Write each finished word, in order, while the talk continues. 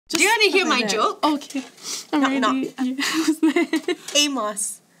Do you want to hear my joke? Okay. I'm ready. Knock. Yeah. Who's there?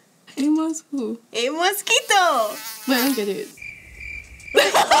 Amos. Amos who? Amos Quito. Wait, I don't get it.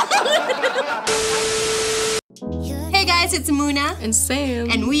 Hey guys, it's Munah. And Sam.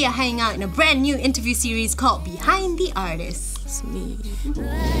 And we are hanging out in a brand new interview series called Behind the Artist. It's me.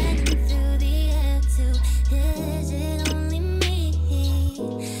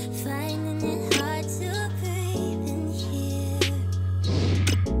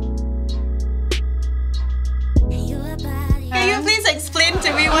 Can you please explain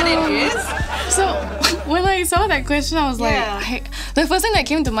to me what it is? So, when I saw that question, I was Yeah. like, the first thing that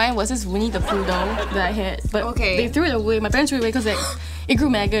came to mind was this Winnie the Pooh doll that I had. But Okay. they threw it away. My parents threw it away because it grew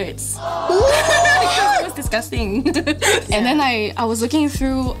maggots. It was disgusting. And then I was looking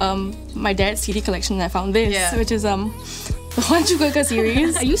through my dad's CD collection and I found this, Yeah. which is the Huan Chu Ge Ge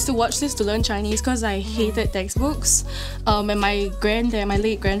series. I used to watch this to learn Chinese because I hated textbooks. And my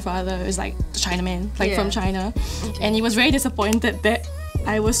late grandfather is like the Chinaman, like from China. And he was very disappointed that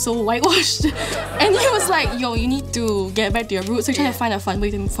I was so whitewashed. And he was like, yo, you need to get back to your roots. So he tried to find a fun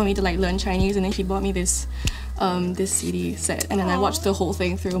way for me to like learn Chinese, and then he bought me this this CD set, and then I watched the whole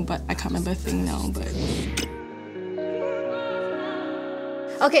thing through, but I can't remember a thing now. But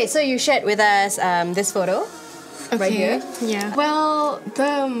Okay, so you shared with us this photo. Right here? Yeah. Well,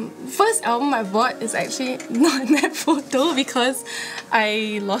 the first album I bought is actually not in that photo because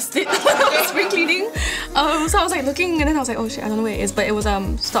I lost it when I was spring cleaning. So I was like looking and then I was like, oh shit, I don't know where it is. But it was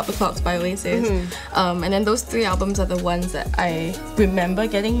Stop the Clocks by Oasis. And then those 3 albums are the ones that I remember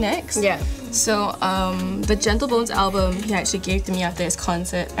getting next. Yeah. So the Gentle Bones album he actually gave to me after his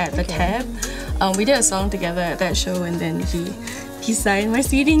concert at the Tab. We did a song together at that show, and then he signed my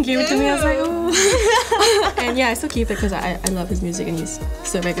CD and gave it to me. I was like, oh. And yeah, I still keep it because I love his music and he's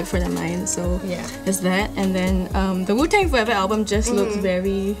still a very good friend of mine. So yeah, there's that. And then the Wu-Tang Forever album just looks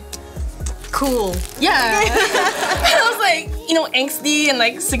very cool. Yeah. And I was like, angsty and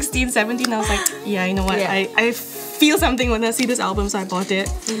like 16, 17. I was like, yeah, you know what? Yeah. I feel something when I see this album, so I bought it.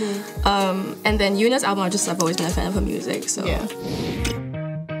 And then Yuna's album, I've always been a fan of her music. So Yeah.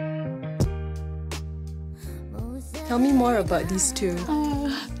 Tell me more about these two.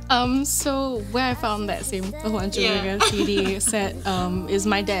 So where I found that same Huan Chu Ge Ge CD set is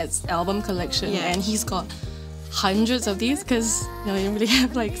my dad's album collection, and he's got hundreds of these because he didn't really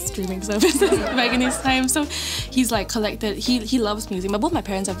have like streaming services back in his time. So he's like collected. He loves music. But both my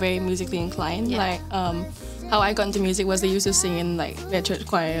parents are very musically inclined. Like how I got into music was they used to sing in like their church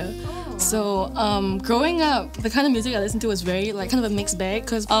choir. So growing up, the kind of music I listened to was very like kind of a mixed bag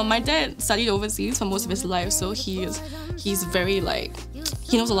because my dad studied overseas for most of his life, so he's very like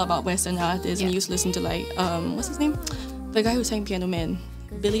he knows a lot about Western artists and he used to listen to like what's his name? The guy who sang Piano Man,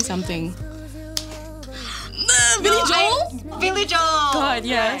 Billy something. Billy Joel? Billy Joel! God,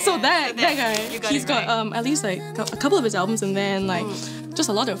 yeah. So that guy, he's got at least like a couple of his albums and then like just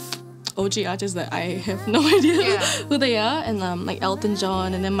a lot of OG artists that I have no idea who they are, and like Elton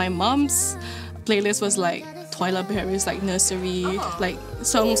John, and then my mom's playlist was like Twyla Paris, like nursery, like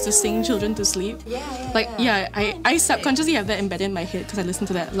songs to sing children to sleep. I subconsciously have that embedded in my head because I listened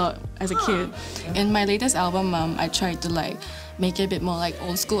to that a lot as a kid. In my latest album, I tried to like make it a bit more like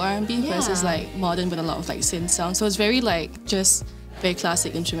old school R&B versus like modern with a lot of like synth sound. So it's very like just very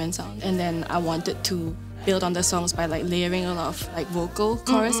classic instrument sound, and then I wanted to build on the songs by like layering a lot of like vocal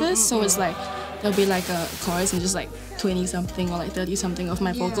choruses. So it's like there'll be like a chorus and just like 20 something or like 30 something of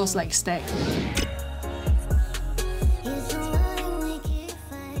my vocals like stacked.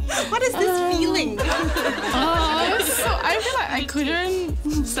 What is this feeling? So I feel like I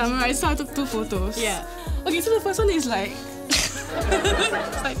couldn't summarize, so I took 2 photos. Yeah. Okay, so the first one is like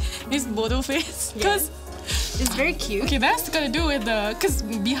it's like this Bodo face because It's very cute. okay, that's got to do with because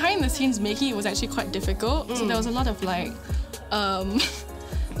behind the scenes making it was actually quite difficult. So there was a lot of like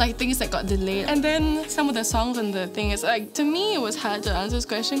things that got delayed, and then some of the songs and the thing is like, to me it was hard to answer this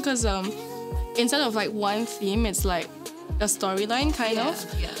question because instead of like one theme, it's like a storyline kind of.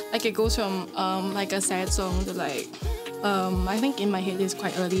 Like it goes from like a sad song to like I think In My Head is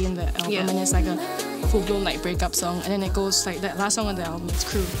quite early in the album, and it's like a full-blown like breakup song, and then it goes like that last song on the album, it's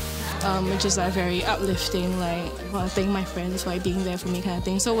Crew, which is like very uplifting, like I want to thank my friends for being there for me kind of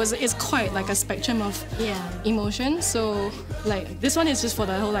thing. So it's quite like a spectrum of emotion. So like this one is just for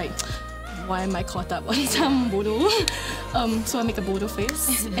the whole like, why am I caught up on some Bodo? So I make a Bodo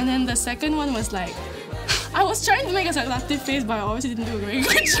face. And then the second one was like, I was trying to make a seductive face, but I obviously didn't do a very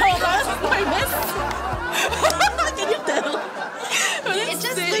good job. That was my best. Can you tell?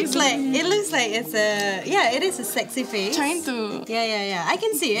 It looks like it's it is a sexy face. Trying to I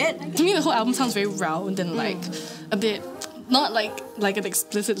can see it. To me, the whole album sounds very round and like a bit not like an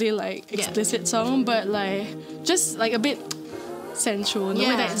explicitly like explicit song, but like just like a bit sensual. In the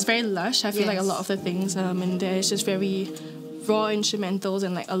way that it's very lush. I feel like a lot of the things in there is just very raw instrumentals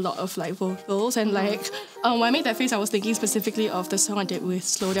and like a lot of like vocals. And like when I made that face, I was thinking specifically of the song I did with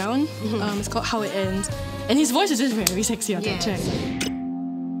Slodown. It's called How It Ends, and his voice is just very sexy on that track.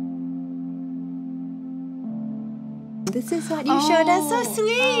 This is what you showed us. So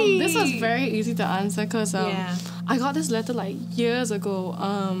sweet. This was very easy to answer because I got this letter like years ago.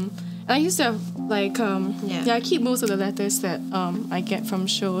 And I used to have like I keep most of the letters that I get from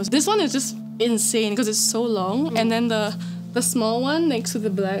shows. This one is just insane because it's so long, and then the small one next to the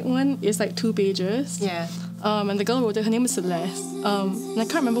black one is like 2 pages. Yeah. And the girl wrote it. Her name is Celeste. And I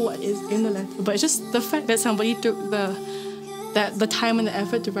can't remember what is in the letter, but it's just the fact that somebody took the time and the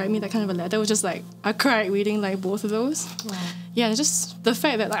effort to write me that kind of a letter was just like, I cried reading like both of those. Wow. Yeah, and just the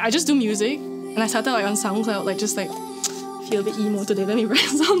fact that like I just do music, and I started like on SoundCloud, like just like feel a bit emo today, let me write a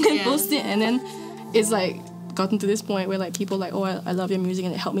song and post it, and then it's like gotten to this point where like people like, oh, I love your music,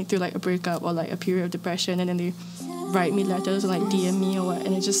 and it helped me through like a breakup or like a period of depression, and then they write me letters or like DM me or what,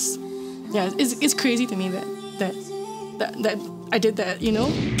 and it just it's crazy to me that I did that, you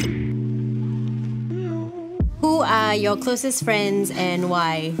know. Who are your closest friends and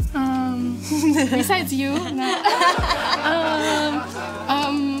why? Besides you,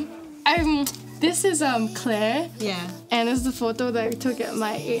 this is Claire. Yeah. And it's the photo that I took at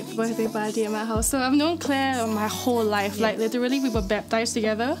my 8th birthday party at my house. So I've known Claire my whole life. Like literally, we were baptized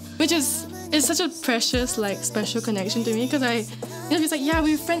together, which is such a precious, like special connection to me. Because she's like, yeah,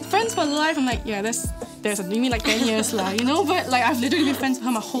 we're friends for life. I'm like, yeah, you mean like 10 years lah, you know? But like I've literally been friends with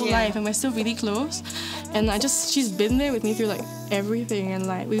her my whole life, and we're still really close. And she's been there with me through like everything, and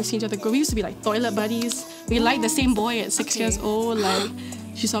like we've seen each other grow. We used to be like toilet buddies. We liked the same boy at 6 years old. Like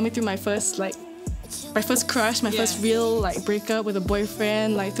she saw me through my first crush, my first real like breakup with a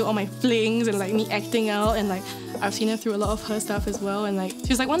boyfriend, like through all my flings and like me acting out, and like I've seen her through a lot of her stuff as well. And like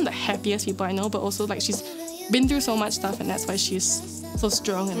she's like one of the happiest people I know, but also like she's been through so much stuff, and that's why she's so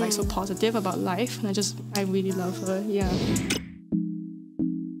strong and like so positive about life. And I really love her. Yeah.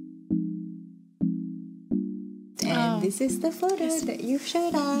 And this is the photo that you've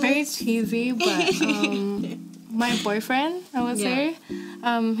showed us. Very cheesy, but my boyfriend, I would say,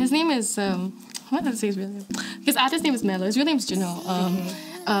 his name is what does it say his real name? His artist name is Mello. His real name is Juno.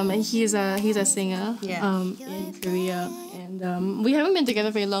 And he's a singer in Korea, and we haven't been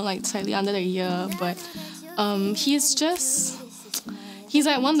together very long, like slightly under a year, but he's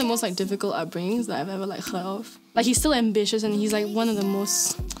like one of the most like difficult upbringings that I've ever like heard of. Like he's still ambitious, and he's like one of the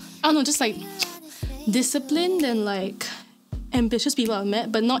most, I don't know, just like disciplined and like ambitious people I've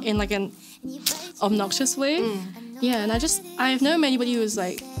met, but not in like an obnoxious way. Yeah, and I've never met anybody who's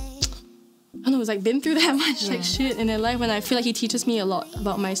like, I don't know, who's like been through that much like shit in their life, and I feel like he teaches me a lot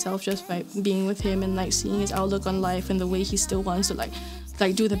about myself just by being with him and like seeing his outlook on life and the way he still wants to like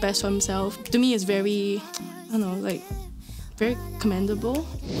do the best for himself. To me, it's very, I don't know, like very commendable.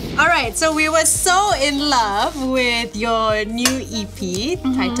 Alright, so we were so in love with your new EP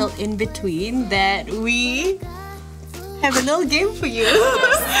titled In Between that we have a little game for you.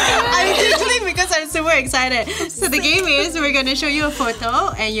 I'm giggling because I'm super excited. So the game is we're gonna show you a photo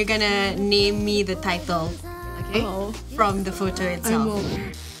and you're gonna name me the title, okay? From the photo itself.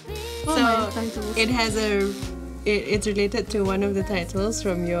 So it has it's related to one of the titles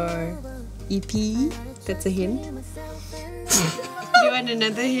from your EP. That's a hint. Do you want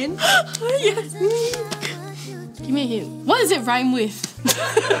another hint? Yes. Give me a hint. What does it rhyme with?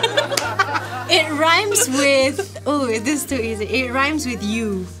 It rhymes with... Oh, this is too easy. It rhymes with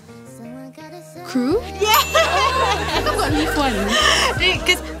you. Crew? Yeah! I got leaf one.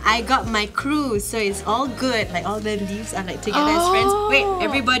 Because I got my crew, so it's all good. Like all the leaves are like together as friends. Wait,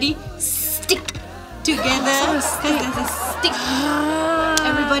 everybody stick together. Because there's a stick.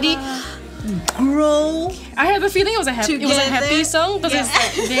 Everybody grow. I had a feeling it was a happy song because it's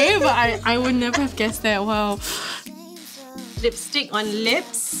like there, but I would never have guessed that. Wow. Lipstick on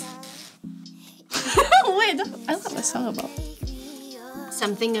lips. Wait, I don't know what the song about.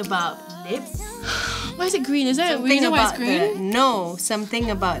 Something about lips. Why is it green? Is that a reason why it's green? No,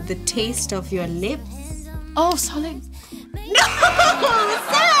 something about the taste of your lips. Oh, solid. No,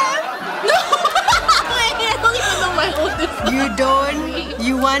 Sam. No.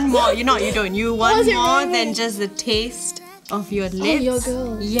 You want more. You don't. You want more than just the taste of your lips. Oh, your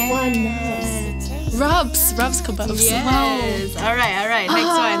girl. Yes. Rubs kebabs. Yes. Wow. All right.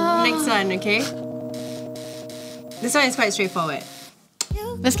 Next one. Okay. This one is quite straightforward.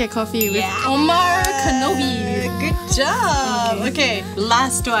 Let's get coffee with OmarKENOBI. Good job. Okay.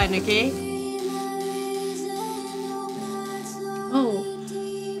 Last one. Okay.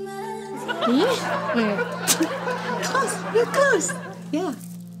 Me? Wait. Close. You're close. Yeah.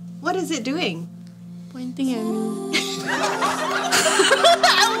 What is it doing? Pointing at me.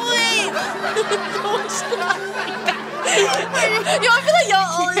 Wait. Yo, I feel like you're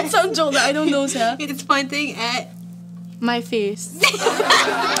all in some joke that I don't know, sir. It's pointing at... My face.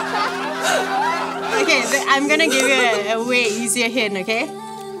 Okay, but I'm gonna give you a way easier hint, okay?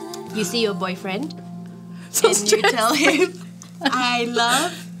 You see your boyfriend, So and you tell him, I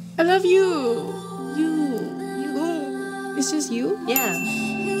love... I love you. You. It's just you? Yeah.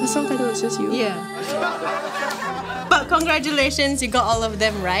 The song title is just you? Yeah. But congratulations, you got all of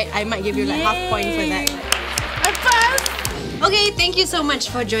them right. I might give you like half point for that. I passed! Okay, thank you so much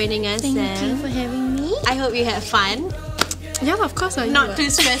for joining us. Thank you for having me. I hope you had fun. Yeah, of course I Not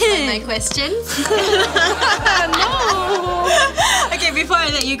too stressed by my questions. No! Okay, before I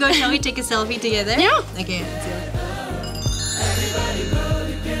let you go, shall we take a selfie together? Yeah. Okay, let's do